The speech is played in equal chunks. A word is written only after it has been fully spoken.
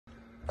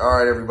All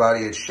right,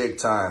 everybody, it's shake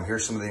time.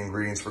 Here's some of the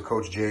ingredients for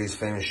Coach Jay's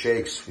famous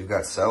shakes. We've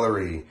got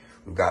celery,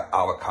 we've got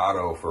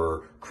avocado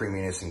for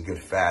creaminess and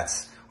good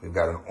fats, we've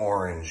got an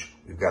orange,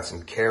 we've got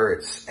some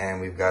carrots,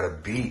 and we've got a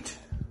beet.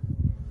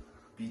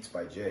 Beets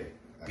by Jay,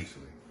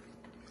 actually.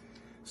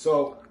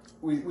 So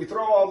we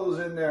throw all those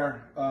in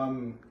there.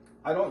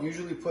 I don't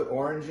usually put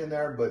orange in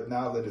there, but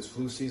now that it's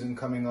flu season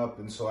coming up,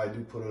 and so I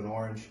do put an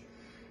orange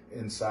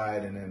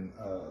inside. And then,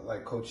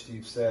 like Coach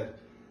Steve said,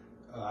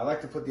 I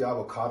like to put the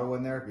avocado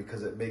in there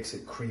because it makes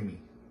it creamy.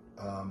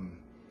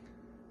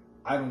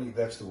 I don't eat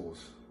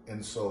vegetables,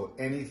 and so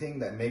anything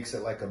that makes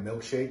it like a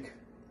milkshake,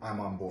 I'm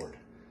on board.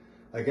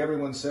 Like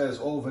everyone says,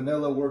 oh,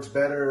 vanilla works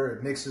better,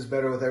 it mixes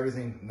better with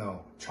everything.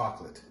 No,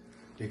 chocolate,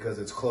 because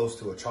it's close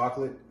to a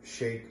chocolate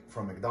shake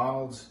from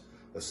McDonald's,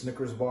 a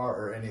Snickers bar,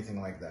 or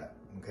anything like that.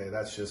 Okay,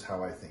 that's just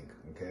how I think.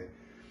 Okay,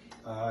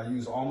 I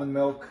use almond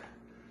milk.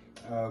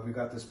 We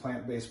got this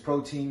plant-based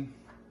protein.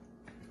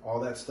 All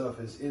that stuff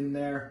is in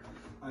there.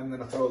 I'm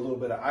gonna throw a little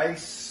bit of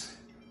ice.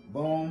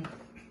 Boom.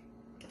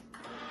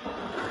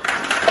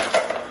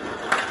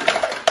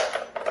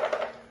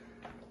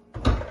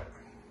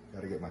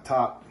 Gotta get my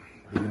top,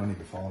 but you don't need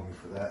to follow me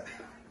for that.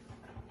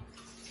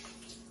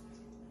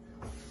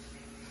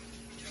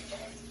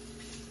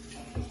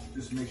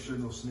 Just make sure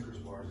no Snickers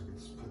bars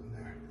gets put in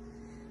there.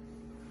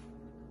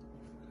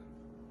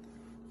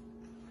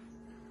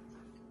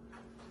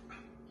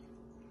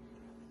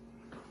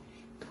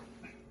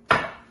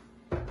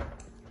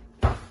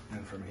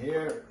 And from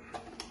here,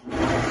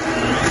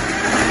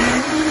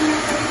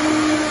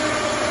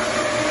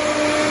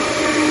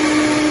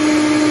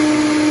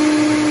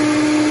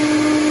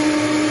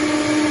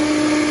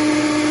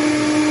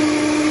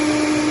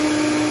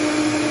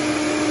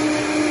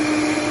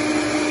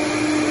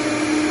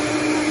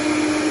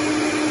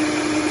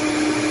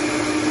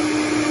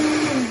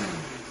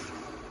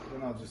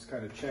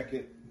 kind of check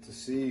it to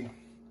see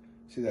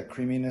that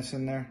creaminess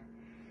in there.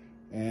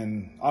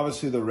 And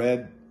obviously the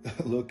red,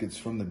 look, it's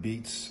from the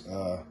beets.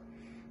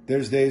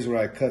 There's days where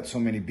I cut so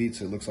many beets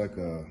it looks like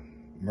a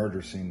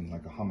murder scene,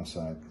 like a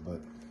homicide,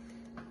 but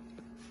I'm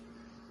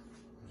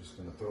just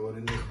gonna throw it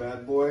in this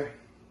bad boy.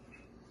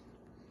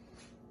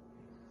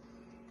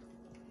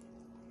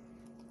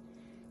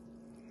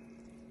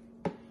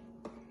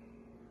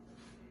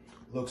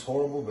 Looks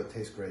horrible, but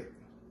tastes great.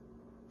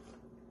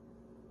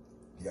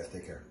 You guys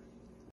take care.